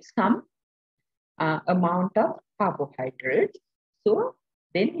give some amount of carbohydrates. So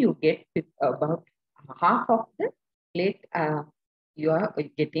then you get about half of the plate. You are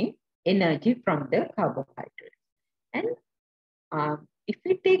getting energy from the carbohydrates, and if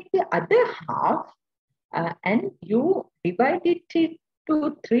we take the other half and you divide it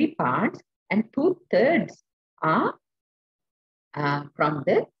into 3 parts, and 2/3 are from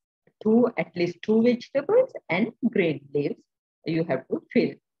the at least two vegetables and green leaves you have to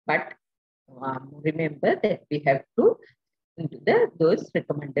fill. But remember that we have to into those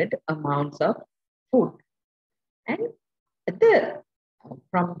recommended amounts of food. And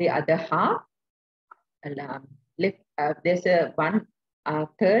from the other half, left, there's a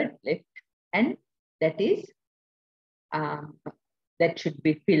 1/3 left, and that is that should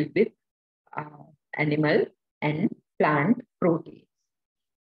be filled with animal and plant proteins.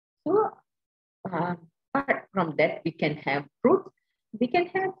 So apart from that, we can have fruits. We can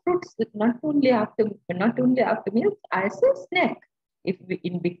have fruits not only after meals, as a snack. If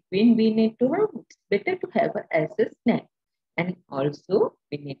in between we need to have, it's better to have as a snack. And also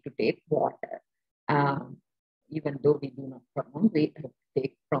we need to take water. Even though we do not promote, we have to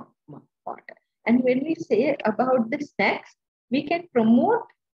take from water. And when we say about the snacks, we can promote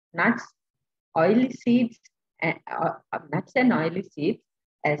nuts, oily seeds, and nuts and oily seeds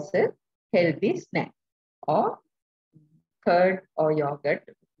as a healthy snack, or curd or yogurt,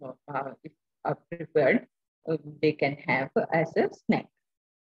 if preferred, they can have as a snack.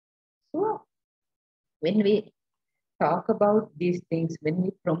 So when we talk about these things, when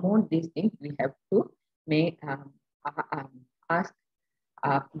we promote these things, we have to make ask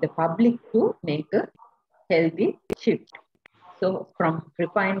the public to make a healthy shift. So from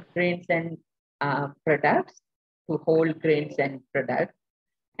refined grains and products to whole grains and products,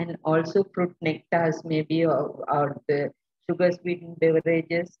 and also fruit nectars, maybe, or the sugar sweetened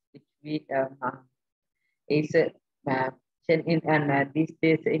beverages, which we is these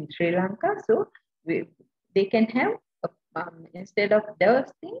days in Sri Lanka. So they can have instead of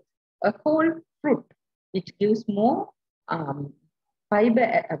those things a whole fruit, which gives more fiber,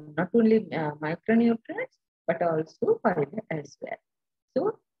 not only micronutrients but also fiber as well.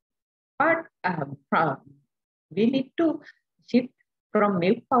 So, but we need to shift from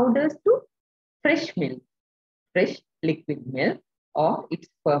milk powders to fresh milk, fresh liquid milk, or its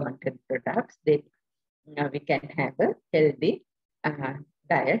fermented products. That we can have a healthy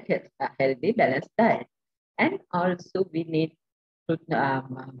diet, a healthy balanced diet. And also we need to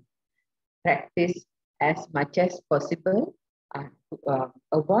practice as much as possible to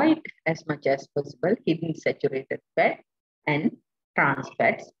avoid as much as possible hidden saturated fat and trans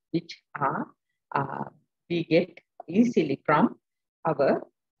fats, which are we get easily from our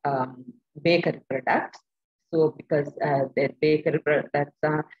bakery products. So because the bakery products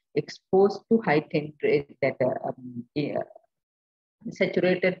are exposed to high temperature, that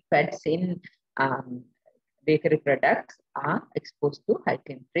saturated fats in bakery products are exposed to high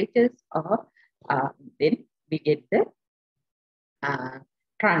temperatures, or then we get the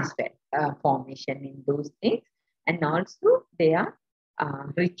trans fat formation in those things, and also they are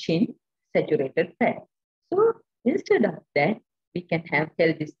rich in saturated fat. So instead of that, we can have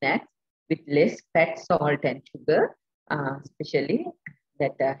healthy snacks with less fat, salt, and sugar, especially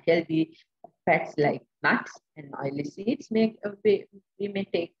that healthy fats like nuts and oily seeds we may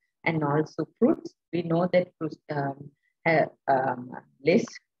take, and also fruits. We know that fruits have less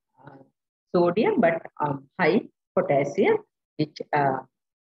uh, sodium but high potassium, which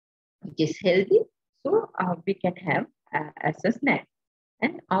is healthy. So we can have as a snack.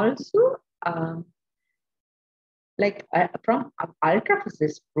 And also from ultra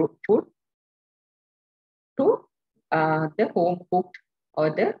processed food to the home cooked or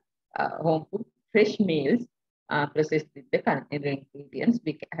the home cooked fresh meals processed with the current ingredients,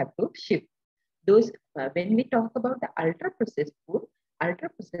 we have to shift those. When we talk about the ultra processed food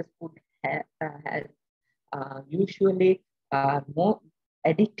has usually more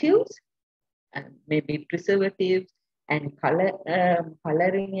additives and maybe preservatives and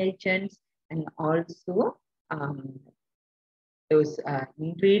coloring agents, and also um, those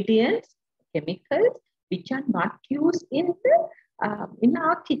ingredients, chemicals, which are not used in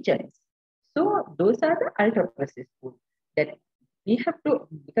our kitchens. So those are the ultra processed food that we have to,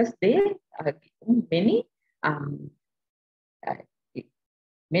 because they many um, uh,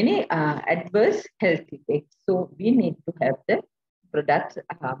 many adverse health effects. So we need to have the products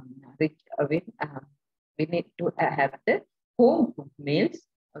which we need to have the home cooked meals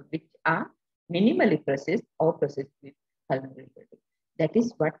which are minimally processed or processed with culinary value. That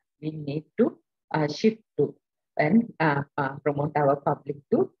is what we need to shift to and promote our public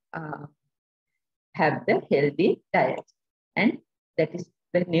to have the healthy diet. And that is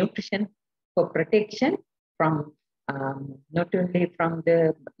the nutrition for protection from not only from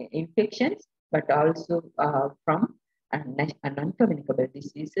the infections, but also from non-communicable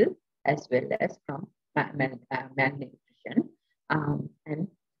diseases, as well as from malnutrition. And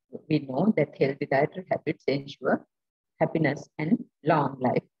we know that healthy dietary habits ensure happiness and long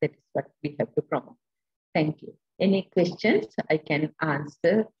life. That is what we have to promote. Thank you. Any questions I can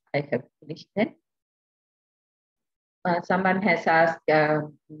answer? I have finished that. Someone has asked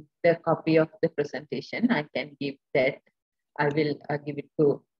the copy of the presentation. I can give that. I will give it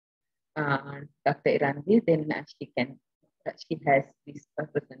to Dr. Iranvi. Then she has this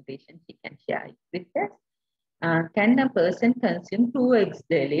presentation. She can share it with us. Can a person consume 2 eggs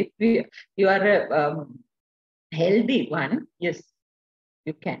daily? If you are a healthy one, yes,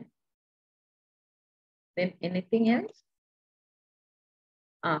 you can. Then anything else?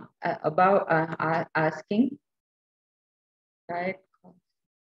 About asking, right?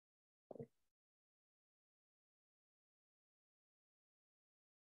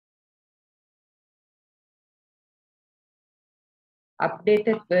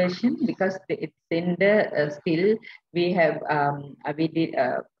 Updated version, because it's in the still we have we did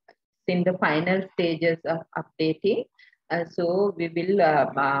in the final stages of updating, so we will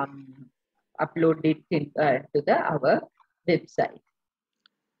upload it to our website,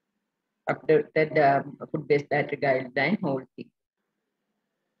 updated food-based dietary guideline whole thing.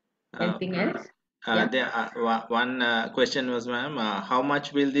 Anything else? One question was, ma'am, how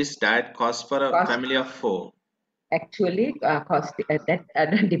much will this diet cost for a Cost, family of 4? actually cost that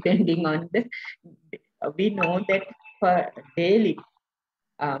depending on the we know that for daily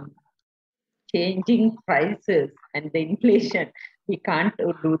um, changing prices and the inflation, we can't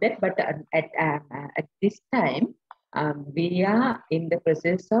do that. But at this time, we are in the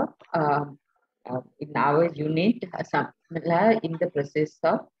process of in our unit, in the process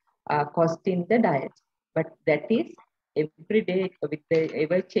of costing the diet. But that is every day with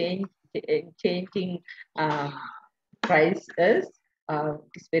the changing prices.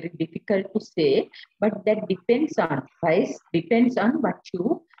 It's very difficult to say, but that depends on price, depends on what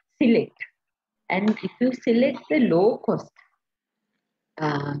you select. And if you select the uh,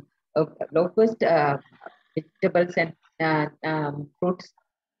 low cost vegetables and fruits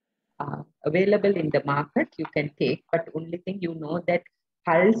available in the market, you can take. But only thing you know that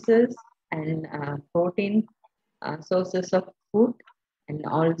pulses and protein sources of food, and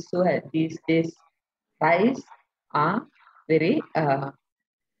also these days price are very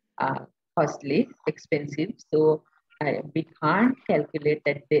costly, expensive. So we can't calculate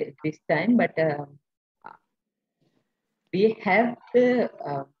at this time, but we have the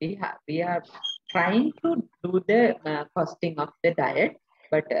we are trying to do the costing of the diet,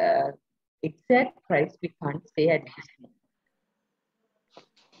 but exact price we can't say at this moment.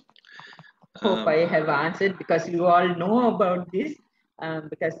 Hope I have answered, because you all know about this.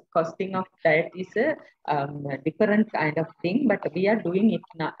 because costing of diet is a different kind of thing, but we are doing it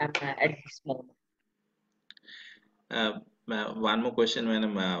now, at this moment. One more question,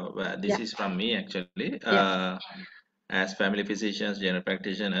 madam. This Yeah. is from me actually. Yeah. As family physicians, general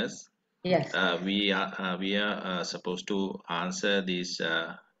practitioners, Yes. we are supposed to answer these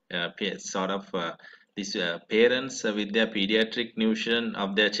sort of these parents with their pediatric nutrition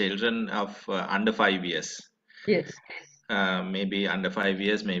of their children of under 5 years. Yes. Maybe under 5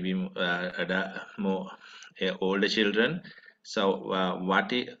 years, maybe more older children. So,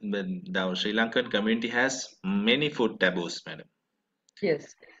 the Sri Lankan community has many food taboos, madam.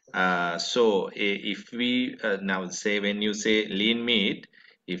 Yes. If we now say, when you say lean meat,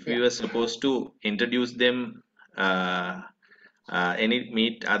 if we Yeah. were supposed to introduce them uh, any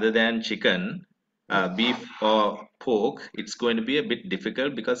meat other than chicken, Yes. beef or pork, it's going to be a bit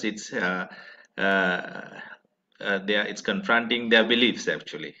difficult because uh, it's confronting their beliefs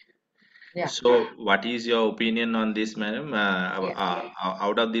actually. Yeah. So, what is your opinion on this, madam? Yeah.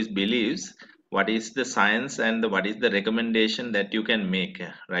 Out of these beliefs, what is the science and what is the recommendation that you can make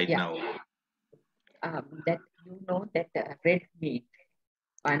right Yeah. now? That that red meat,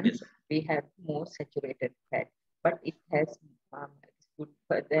 Yes. once we have more saturated fat, but it has it's good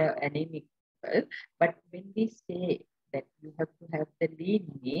for the anemic people. But when we say that you have to have the lean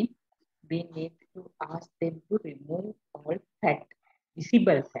meat, we need to ask them to remove all fat,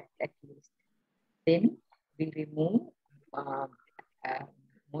 visible fat at least. Then we remove um, uh,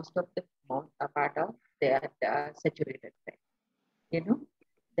 most of the part of their saturated fat. You know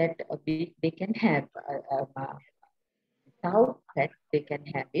that they can have without fat, they can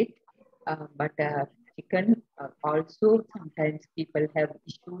have it. But chicken also sometimes people have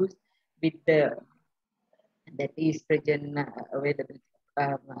issues with the that estrogen available,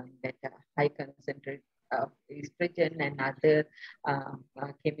 that high concentrate of estrogen and other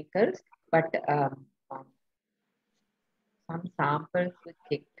chemicals. But some samples were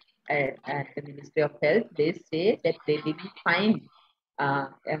checked at the Ministry of Health. They say that they didn't find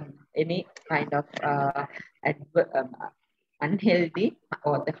any kind of unhealthy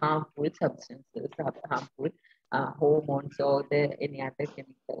or the harmful substances or harmful hormones or the any other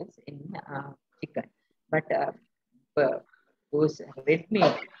chemicals in chicken. But those red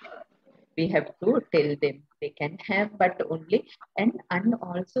meat, we have to tell them they can have, but only, and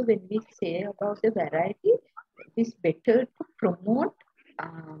also when we say about the variety, it is better to promote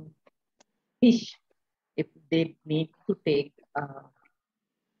fish if they need to take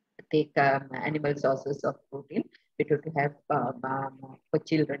animal sources of protein. Better to have for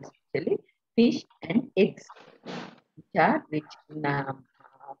children especially fish and eggs, which are rich in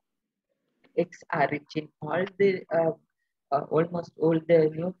eggs are rich in all the almost all the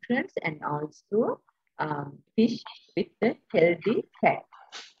nutrients, and also fish with the healthy fat.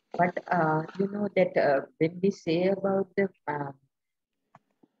 But that when we say about the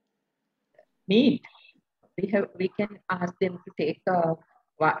meat, we can ask them to take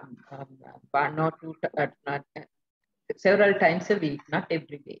one or two several times a week, not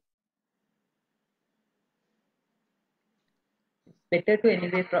every day. It's better to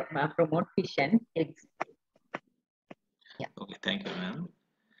anyway promote fish and eggs. Yeah. Okay, thank you, ma'am.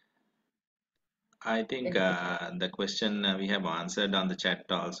 I think Anything? the question we have answered on the chat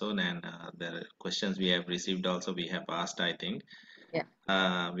also, and the questions we have received also we have asked, I think.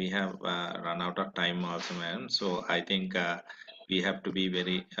 Yeah. We have run out of time also, ma'am. So I think we have to be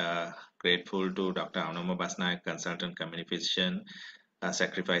very grateful to Dr. Anoma Basnayake, consultant community physician,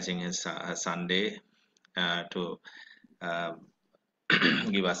 sacrificing his Sunday to uh,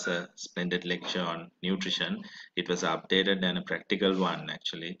 give us a splendid lecture on nutrition. It was updated and a practical one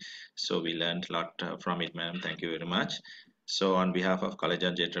actually. So we learned a lot from it, ma'am. Thank you very much. So on behalf of College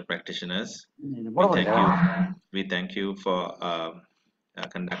of General Practitioners, we thank you. We thank you for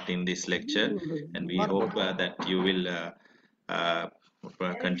conducting this lecture, and we hope that you will uh,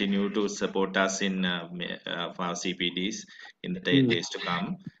 continue to support us in for our CPDs in the days to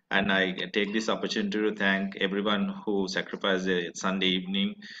come. And I take this opportunity to thank everyone who sacrificed a Sunday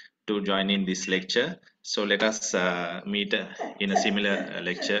evening to join in this lecture. So let us meet in a similar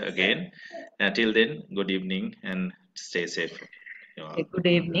lecture again. Till then, good evening and stay safe. You all. Good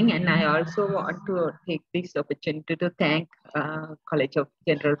evening, and I also want to take this opportunity to thank College of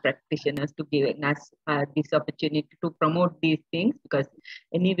General Practitioners to giving us this opportunity to promote these things, because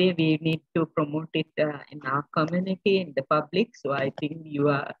anyway we need to promote it in our community, in the public. So I think you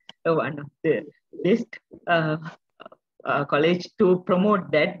are one of the best college to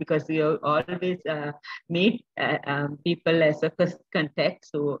promote that, because you always meet people as a first contact.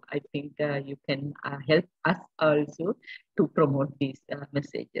 So I think you can help us also to promote these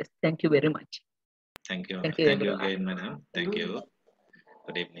messages. Thank you very much. Thank you. Thank you, Thank you everyone. again, madam. Thank you.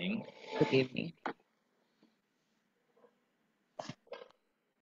 Good evening. Good evening.